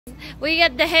We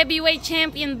got the heavyweight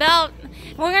champion belt.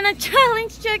 We're gonna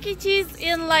challenge Chuck E. Cheese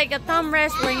in like a thumb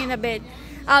wrestling in a bit.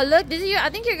 Look, I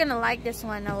think you're gonna like this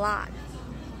one a lot.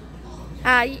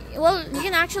 Well, you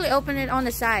can actually open it on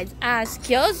the sides.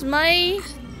 Excuse me.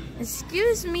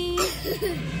 Excuse me.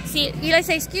 See, Eli,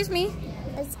 say excuse me.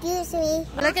 Excuse me.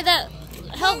 Look at that.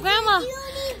 Help, Grandma.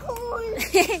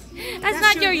 That's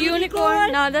not your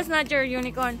unicorn. No, that's not your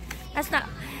unicorn. That's not.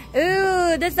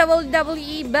 Ooh, that's the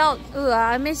WWE belt. Ooh,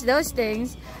 I miss those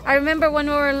things. I remember when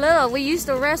we were little, we used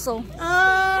to wrestle.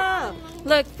 Oh.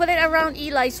 Look, put it around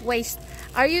Eli's waist.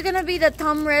 Are you gonna be the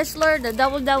thumb wrestler, the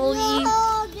WWE?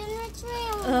 No, give me a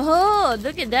trim. Oh,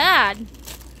 look at that.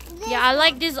 Yeah, I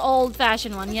like this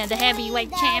old-fashioned one. Yeah, the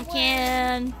heavyweight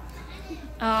champion.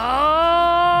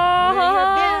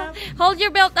 Oh, hold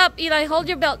your belt up, Eli. Hold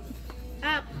your belt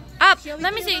Up. up.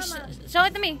 Let me see. Show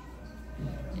it to me.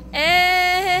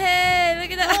 Hey,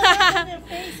 look at that. On your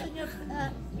face, on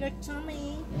your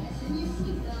tummy.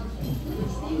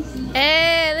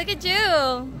 Hey, look at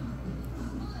you.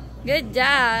 Good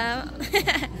job.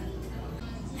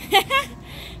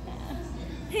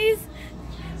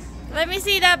 Let me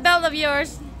see that belt of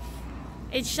yours.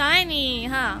 It's shiny,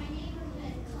 huh?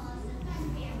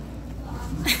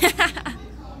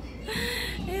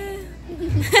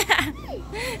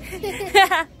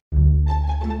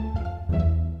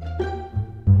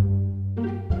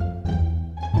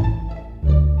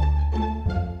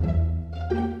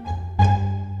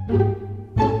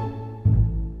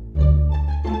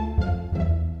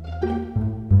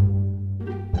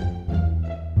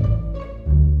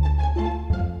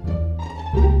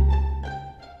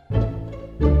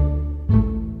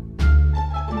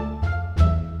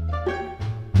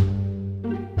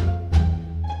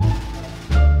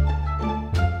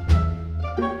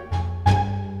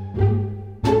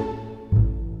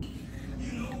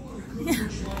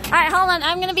 Alright, hold on.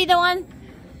 I'm gonna be the one.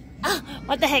 Oh,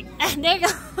 what the heck? There you go.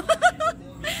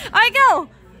 Alright, go.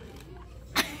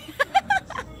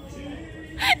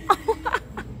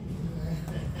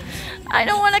 I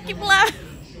don't want to keep laughing.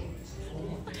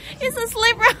 It's a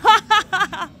slipper.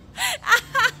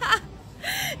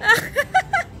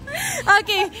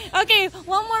 Okay.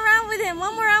 One more round with him.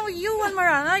 One more round with you. One more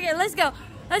round. Okay, let's go.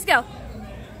 Let's go.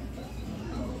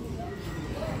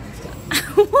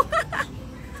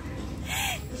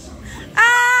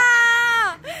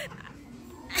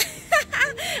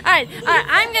 Alright,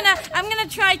 I'm gonna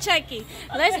try Chucky.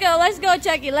 Let's go,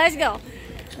 Chucky. Let's go.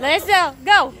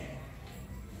 Go.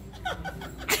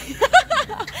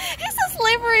 It's a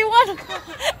slippery one.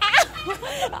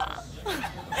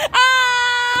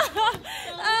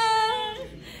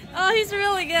 Oh, he's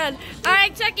really good.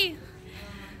 Alright, Chucky.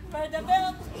 For the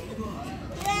belt.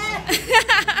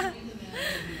 Yeah.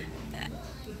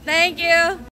 Thank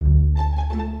you.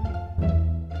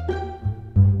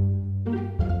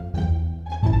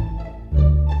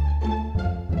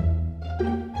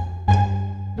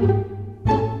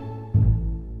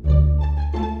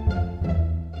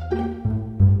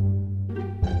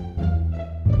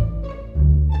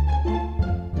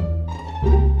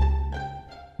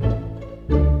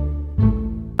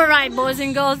 Alright, boys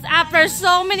and girls, after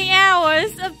so many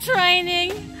hours of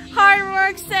training, hard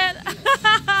work set.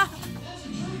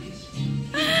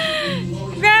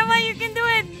 Grandma, you can do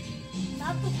it.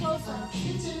 Not too close.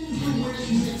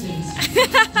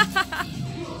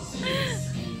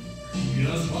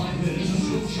 Just 5 minutes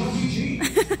until Chuck E. Cheese.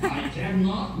 I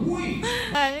cannot wait.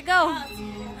 Alright, go.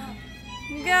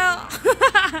 Go.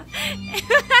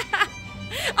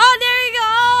 Oh, there you go.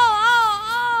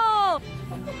 Oh.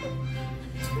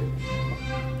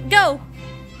 Go.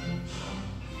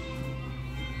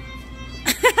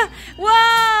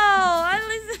 Whoa.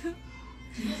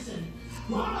 Listen,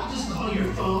 why not just call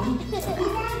your phone? That's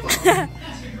a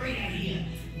great idea.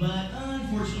 But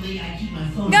unfortunately, I keep my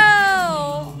phone.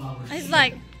 Go. It's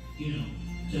like, you know,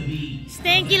 to be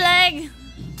stinky leg.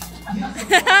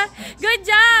 Good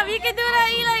job. You can do that,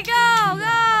 Eli. Go.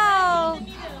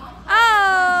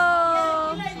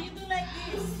 Oh. You do like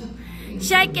this.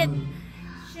 Shake it.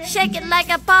 Shake it like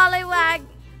a pollywag.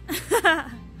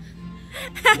 4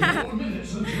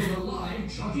 minutes until the live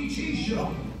Chuck E. Cheese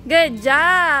show. Good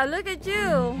job. Look at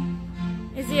you.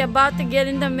 Is he about to get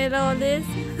in the middle of this?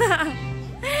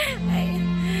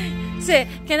 See,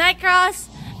 can I cross?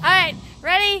 Alright,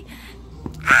 ready?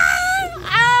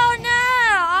 Oh no!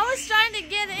 I was trying to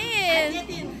get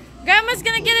in. Grandma's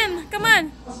gonna get in. Come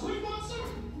on.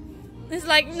 It's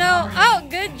like, no. Oh,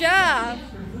 good job.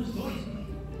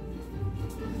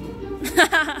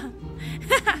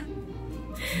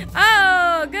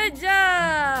 Oh, good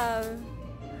job.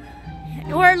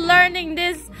 We're learning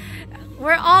this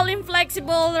We're all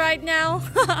inflexible right now.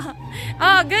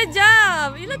 Oh, good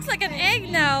job. It looks like an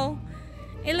egg now.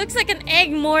 It looks like an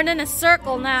egg more than a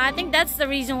circle now. I think that's the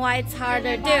reason why it's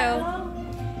harder too. Can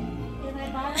I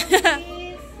borrow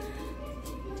this?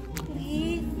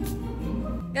 Please?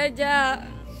 Good job.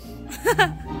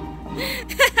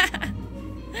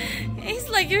 It's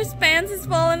like your pants is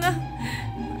falling off.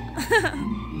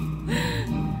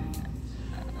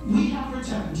 We have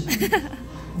returned.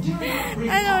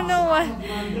 I don't know what.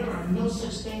 There are no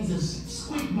such things as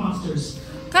squeak monsters.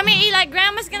 Come here, Eli.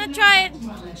 Grandma's gonna try it.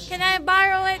 Can I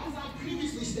borrow it? As I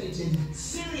previously stated,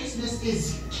 seriousness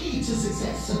is key to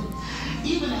success.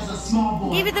 Even as a small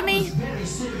boy, Give it to I me. was very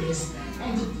serious.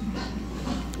 And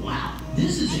wow,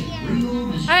 this is a real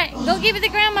mission. All right, go give it to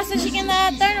Grandma so she can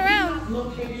turn around.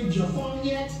 Located your phone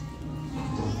yet?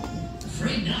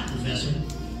 Afraid not, Professor.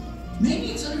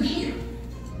 Maybe it's under here.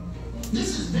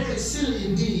 This is very silly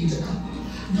indeed.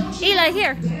 Don't you Eli,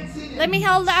 here. Let me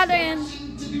hold the other end.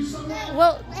 to do so now?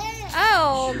 Well,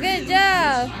 oh, good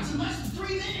job. It's less than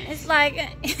 3 minutes. It's like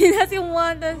he doesn't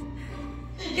want us.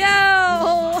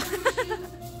 Go.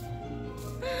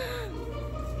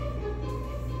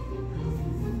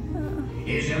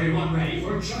 Is everyone ready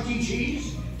for Chuck E.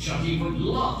 Cheese? Chucky would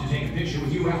love to take a picture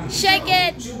with you after the Shake show,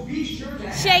 it. So be sure to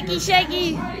have Shaky, your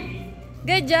shaky. towels ready.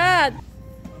 Good job.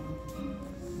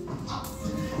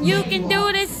 You can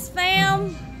do this,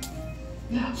 fam.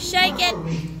 Now, Shake it.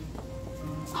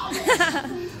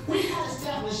 We have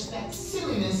established that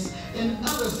silliness and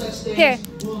other such things. Here,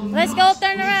 will let's go not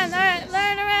turn around. All right,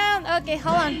 turn around. Okay,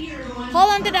 hold on. Hold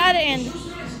on to the other end.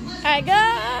 All right, go.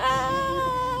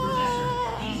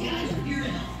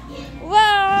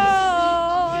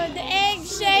 Whoa, the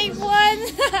egg-shaped one.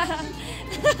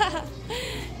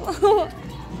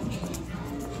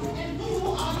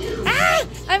 Ah,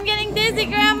 I'm getting dizzy,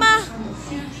 Grandma.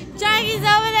 Chucky's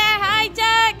over there. Hi,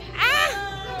 Chuck.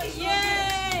 Ah,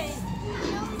 yay.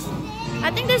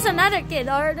 I think there's another kid,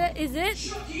 or is it?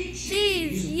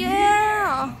 Jeez,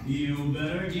 yeah. You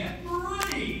better get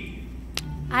ready.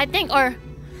 I think, or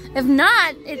if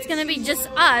not, it's gonna be just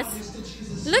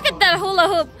us. Look at that hula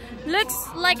hoop. Looks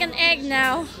like an egg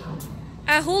now.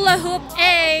 A hula hoop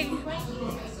egg.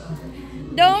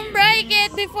 Don't break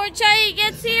it before Chucky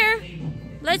gets here.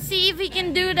 Let's see if he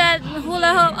can do that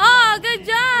hula hoop. Oh, good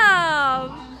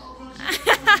job.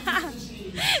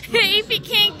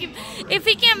 if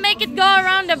he can't make it go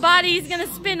around the body, he's gonna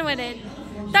spin with it.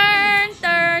 Turn,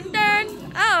 turn, turn.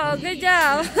 Oh, good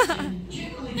job.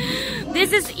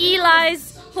 This is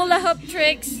Eli's hula hoop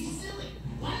tricks.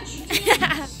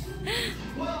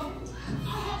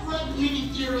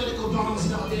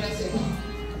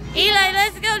 Eli,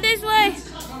 let's go this way.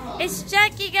 It's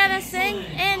Chucky gonna sing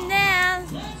and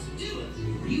dance.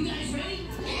 Are you guys ready?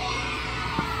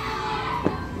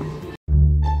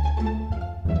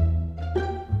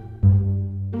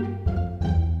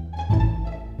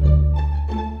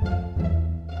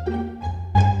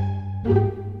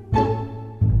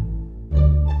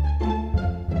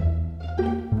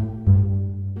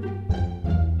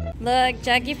 Look,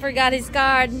 Chucky forgot his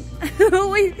card.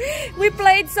 we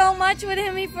played so much with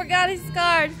him, he forgot his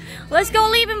card. Let's go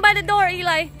leave him by the door,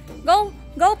 Eli. Go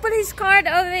put his card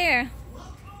over there.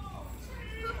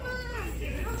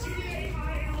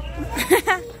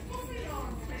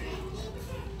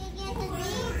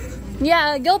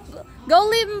 Yeah, go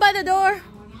leave him by the door.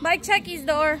 By Chucky's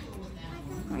door.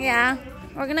 Yeah,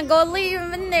 we're gonna go leave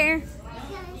him in there.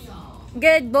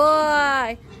 Good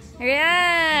boy.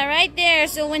 Yeah, right there.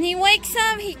 So when he wakes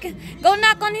up, he can go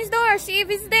knock on his door, see if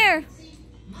he's there.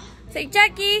 Say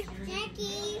Chucky.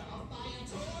 Jackie.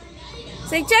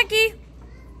 Say Chucky.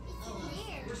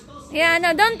 Yeah,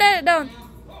 no, don't. Hey,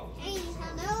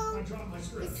 hello.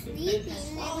 He's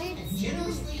sleeping.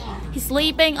 He's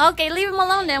sleeping. Okay, leave him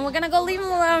alone then. We're gonna go leave him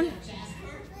alone.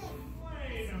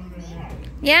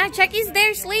 Yeah, Chucky's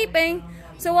there sleeping.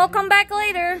 So we'll come back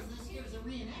later.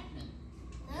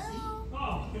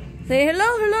 Say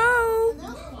hello, hello.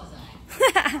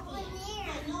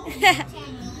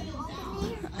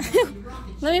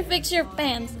 Let me fix your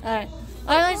pants. Alright,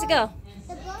 let's go.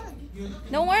 The bug.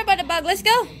 Don't worry about the bug. Let's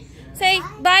go. Say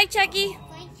bye, Chucky.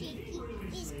 He's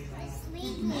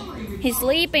sleeping. He's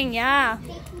sleeping, yeah. Take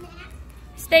a nap.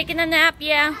 He's taking a nap,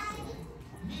 yeah.